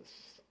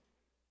basis?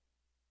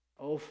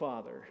 Oh,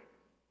 Father,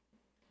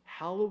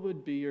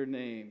 hallowed be your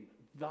name.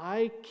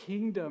 Thy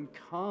kingdom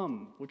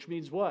come, which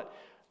means what?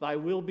 Thy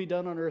will be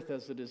done on earth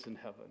as it is in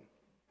heaven.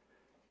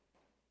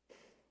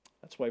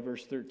 That's why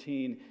verse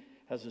 13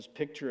 has this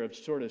picture of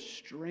sort of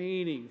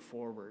straining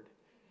forward.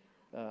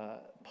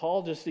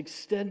 Paul just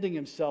extending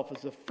himself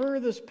as the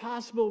furthest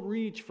possible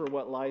reach for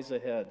what lies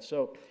ahead.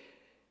 So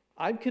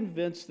I'm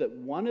convinced that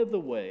one of the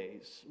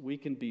ways we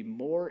can be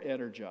more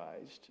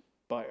energized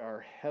by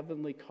our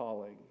heavenly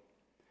calling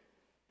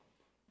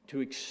to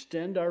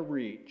extend our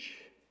reach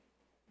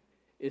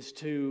is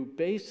to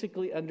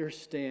basically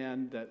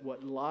understand that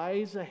what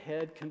lies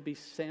ahead can be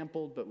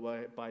sampled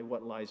by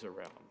what lies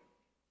around.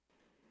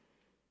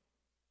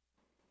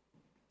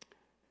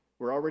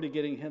 We're already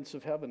getting hints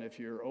of heaven if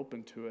you're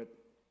open to it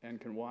and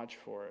can watch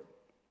for it.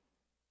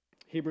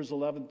 Hebrews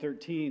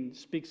 11:13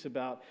 speaks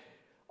about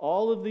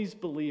all of these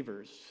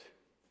believers.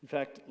 In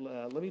fact,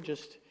 let me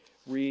just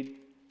read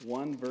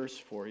one verse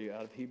for you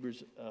out of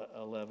Hebrews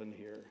 11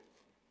 here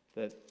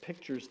that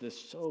pictures this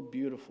so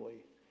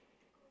beautifully.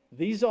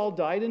 These all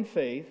died in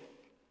faith,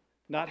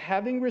 not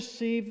having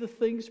received the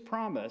things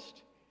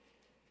promised,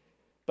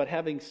 but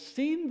having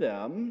seen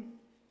them.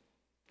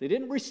 They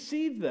didn't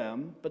receive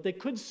them, but they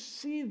could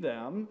see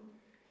them,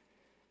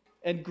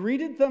 and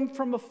greeted them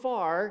from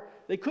afar.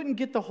 They couldn't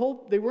get the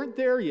whole, they weren't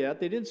there yet.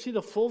 They didn't see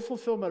the full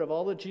fulfillment of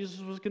all that Jesus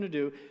was going to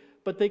do,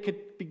 but they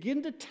could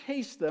begin to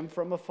taste them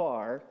from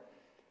afar.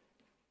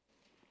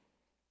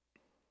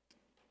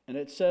 And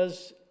it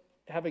says,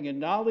 having a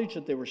knowledge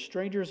that they were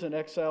strangers and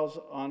exiles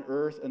on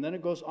earth. And then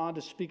it goes on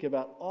to speak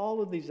about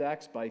all of these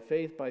acts by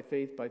faith, by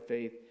faith, by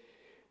faith.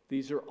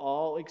 These are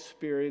all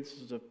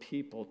experiences of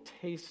people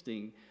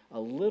tasting a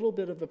little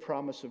bit of the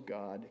promise of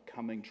God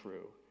coming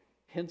true.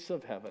 Hints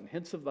of heaven,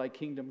 hints of thy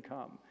kingdom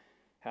come,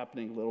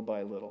 happening little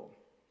by little.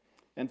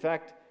 In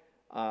fact,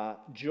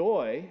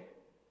 joy,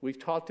 we've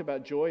talked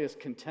about joy as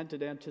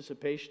contented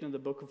anticipation in the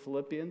book of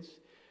Philippians.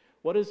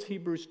 What is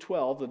Hebrews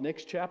 12, the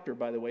next chapter,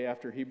 by the way,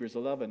 after Hebrews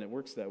 11? It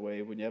works that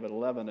way. When you have an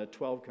 11, a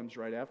 12 comes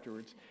right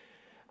afterwards.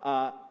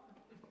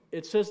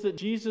 It says that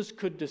Jesus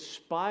could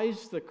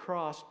despise the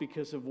cross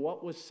because of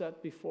what was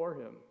set before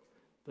him,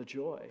 the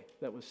joy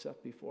that was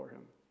set before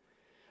him.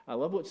 I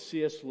love what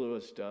C.S.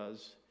 Lewis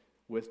does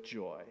with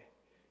joy.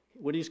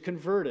 When he's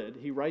converted,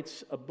 he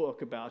writes a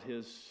book about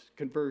his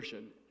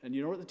conversion. And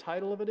you know what the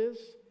title of it is?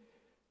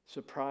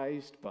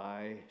 Surprised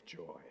by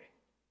Joy.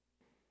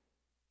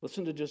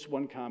 Listen to just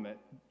one comment.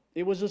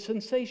 It was a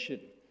sensation,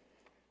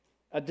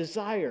 a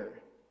desire.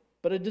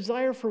 But a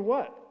desire for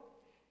what?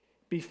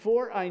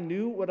 Before I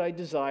knew what I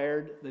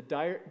desired, the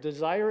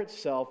desire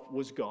itself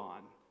was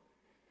gone.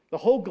 The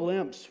whole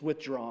glimpse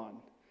withdrawn.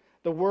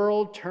 The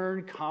world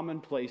turned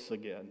commonplace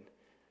again,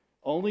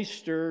 only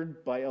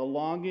stirred by a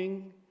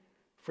longing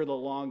for the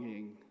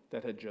longing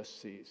that had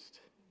just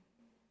ceased.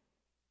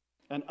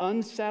 An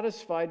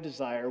unsatisfied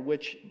desire,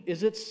 which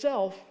is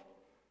itself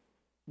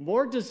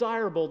more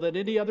desirable than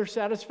any other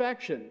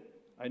satisfaction.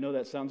 I know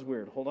that sounds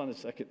weird. Hold on a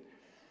second.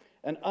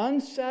 An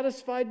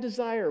unsatisfied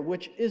desire,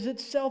 which is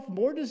itself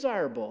more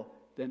desirable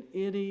than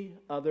any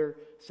other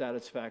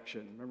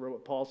satisfaction. Remember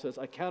what Paul says?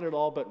 I count it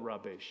all but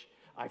rubbish.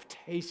 I've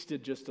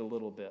tasted just a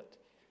little bit.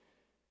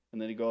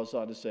 And then he goes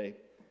on to say,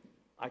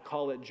 I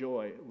call it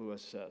joy,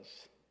 Lewis says.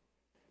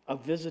 A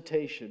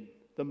visitation,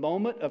 the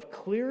moment of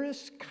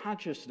clearest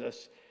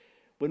consciousness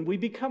when we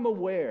become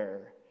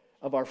aware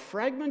of our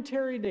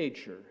fragmentary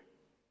nature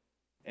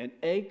and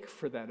ache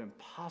for that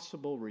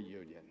impossible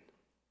reunion.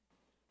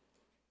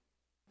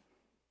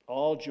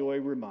 All joy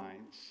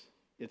reminds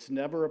it's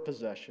never a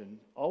possession,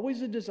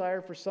 always a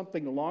desire for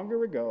something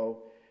longer ago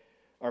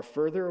or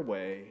further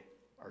away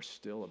or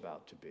still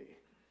about to be.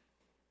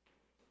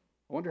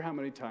 I wonder how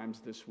many times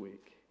this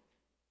week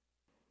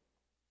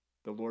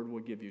the Lord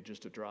will give you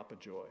just a drop of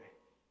joy,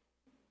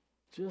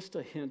 just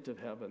a hint of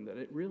heaven, that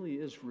it really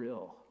is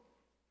real.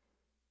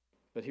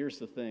 But here's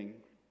the thing.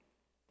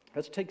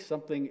 Let's take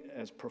something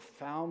as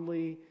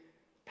profoundly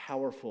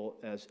powerful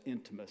as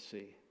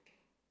intimacy.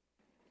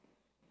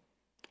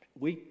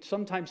 We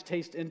sometimes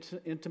taste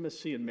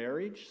intimacy in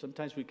marriage.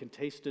 Sometimes we can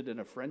taste it in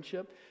a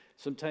friendship.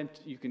 Sometimes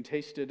you can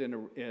taste it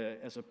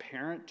as a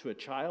parent to a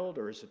child,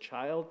 or as a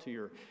child to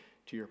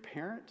your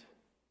parent.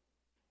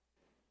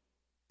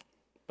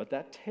 But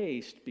that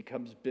taste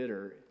becomes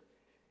bitter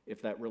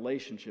if that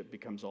relationship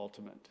becomes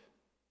ultimate.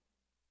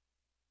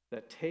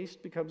 That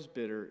taste becomes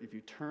bitter if you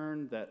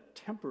turn that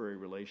temporary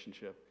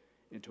relationship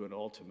into an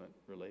ultimate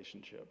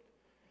relationship.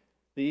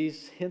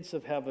 These hints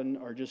of heaven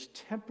are just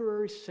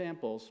temporary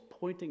samples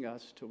pointing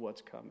us to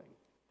what's coming.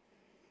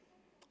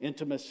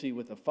 Intimacy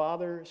with the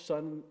Father,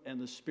 Son, and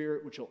the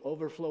Spirit, which will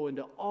overflow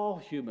into all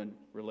human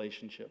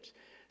relationships.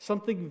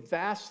 Something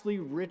vastly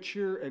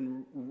richer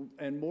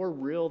and more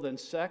real than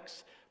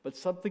sex, but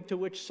something to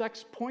which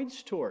sex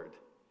points toward.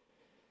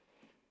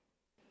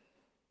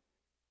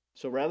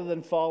 So rather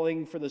than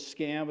falling for the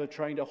scam of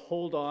trying to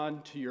hold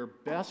on to your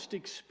best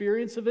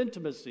experience of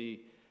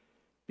intimacy,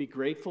 be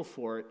grateful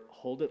for it,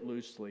 hold it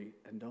loosely,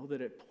 and know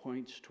that it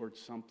points towards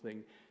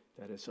something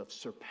that is of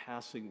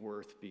surpassing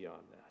worth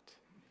beyond that.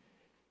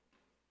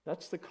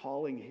 That's the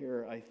calling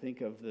here, I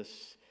think, of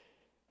this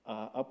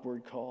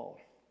upward call.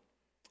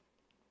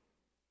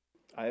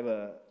 I have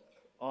an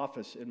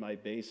office in my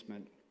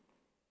basement,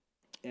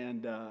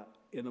 and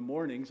in the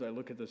mornings I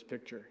look at this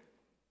picture.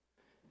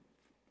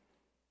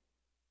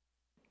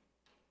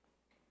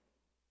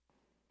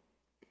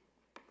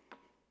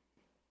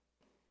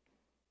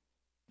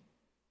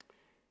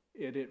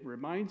 It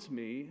reminds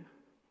me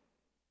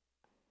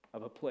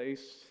of a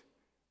place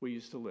we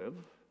used to live,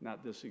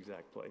 not this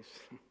exact place.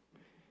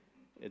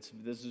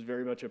 This is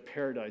very much a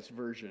paradise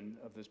version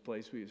of this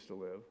place we used to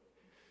live.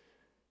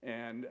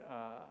 And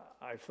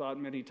I've thought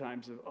many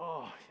times of,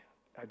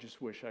 I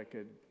just wish I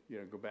could,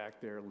 go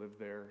back there, live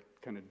there,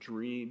 kind of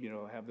dream,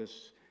 have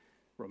this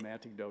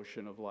romantic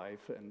notion of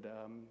life. And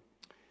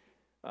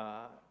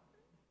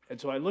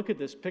so I look at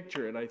this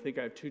picture and I think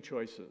I have two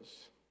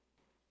choices.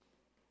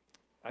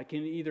 I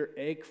can either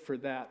ache for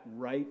that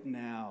right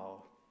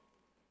now,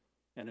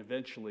 and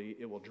eventually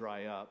it will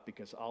dry up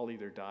because I'll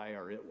either die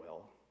or it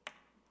will.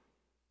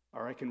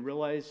 Or I can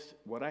realize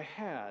what I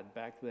had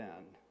back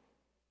then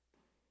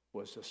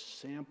was a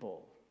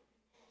sample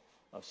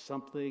of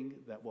something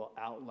that will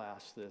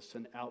outlast this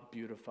and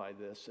out-beautify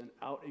this and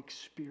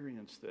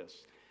out-experience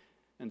this.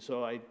 And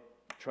so I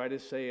try to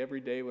say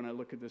every day when I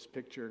look at this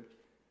picture,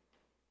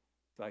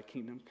 thy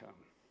kingdom come,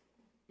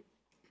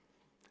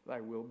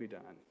 thy will be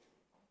done,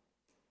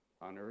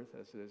 on earth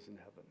as it is in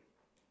heaven.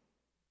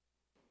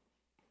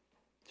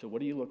 So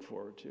what do you look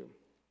forward to?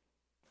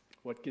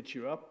 What gets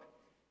you up?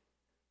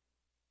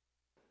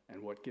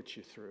 And what gets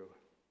you through?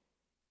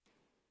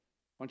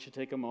 Why don't you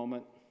take a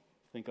moment,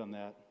 think on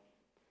that,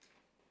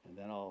 and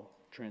then I'll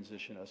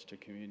transition us to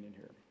communion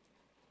here.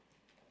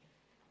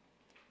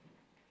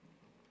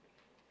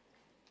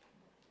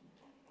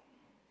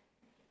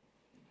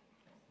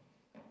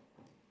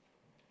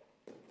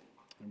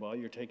 And while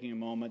you're taking a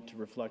moment to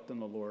reflect on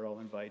the Lord, I'll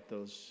invite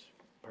those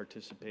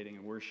participating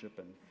in worship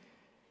and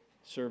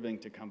serving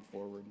to come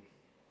forward.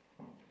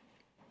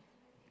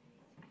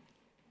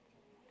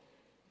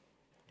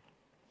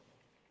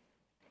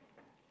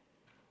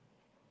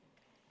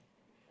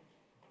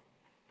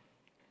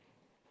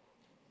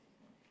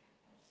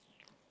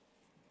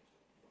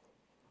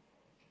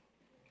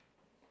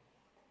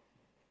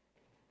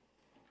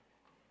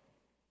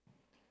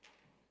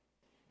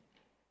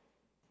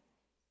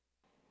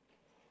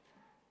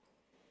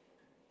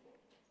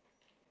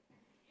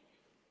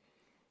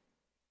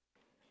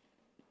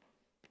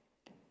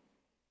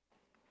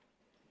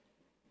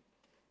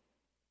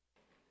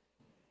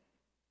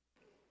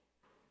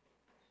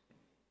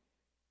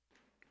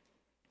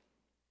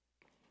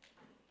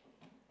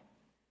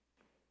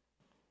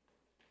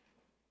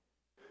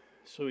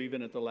 So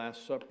even at the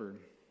Last Supper,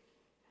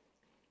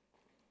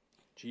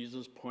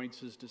 Jesus points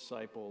his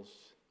disciples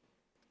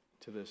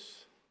to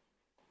this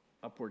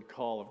upward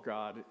call of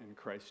God in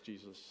Christ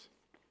Jesus.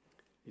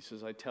 He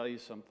says, I tell you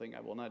something, I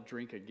will not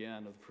drink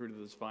again of the fruit of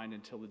this vine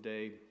until the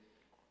day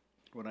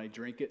when I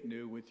drink it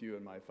new with you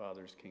in my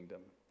Father's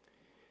kingdom.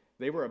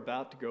 They were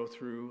about to go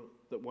through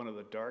one of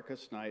the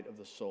darkest night of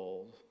the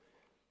soul,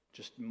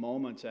 just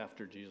moments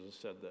after Jesus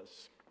said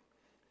this.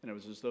 And it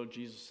was as though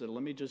Jesus said,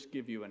 let me just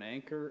give you an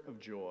anchor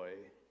of joy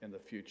in the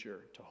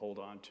future to hold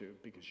on to,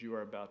 because you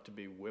are about to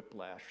be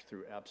whiplashed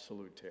through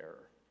absolute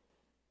terror.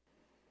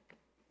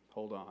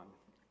 Hold on.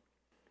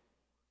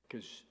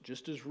 Because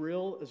just as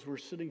real as we're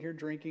sitting here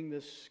drinking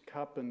this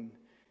cup and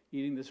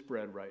eating this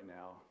bread right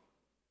now,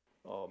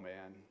 oh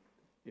man,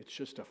 it's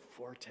just a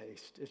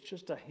foretaste. It's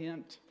just a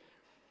hint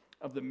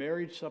of the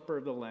marriage supper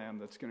of the Lamb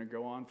that's going to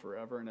go on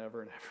forever and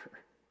ever and ever.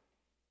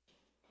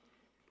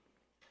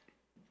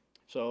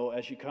 So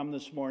as you come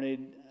this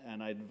morning,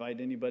 and I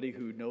invite anybody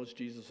who knows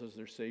Jesus as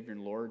their Savior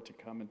and Lord to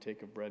come and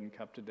take a bread and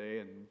cup today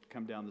and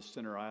come down the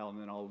center aisle,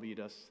 and then I'll lead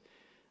us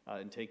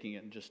in taking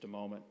it in just a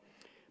moment.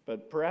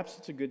 But perhaps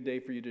it's a good day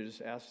for you to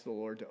just ask the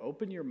Lord to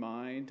open your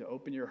mind, to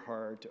open your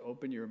heart, to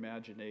open your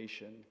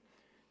imagination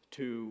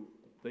to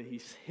the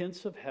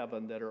hints of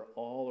heaven that are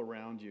all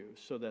around you,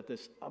 so that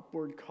this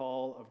upward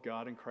call of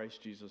God in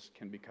Christ Jesus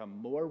can become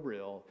more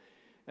real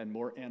and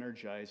more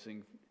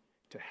energizing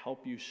to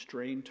help you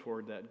strain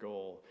toward that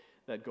goal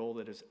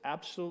that is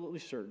absolutely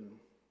certain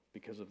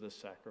because of this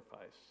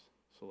sacrifice.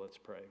 So let's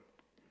pray.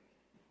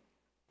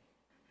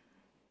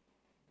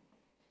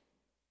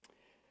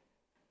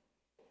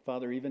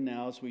 Father, even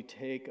now as we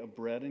take a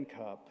bread and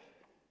cup,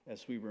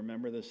 as we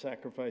remember the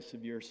sacrifice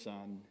of your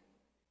Son,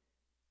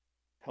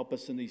 help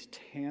us in these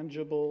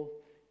tangible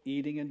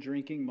eating and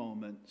drinking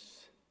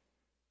moments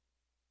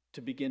to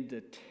begin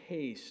to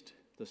taste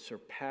the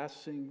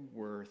surpassing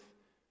worth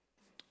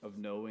of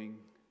knowing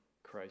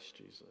Christ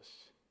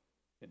Jesus,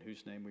 in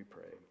whose name we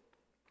pray.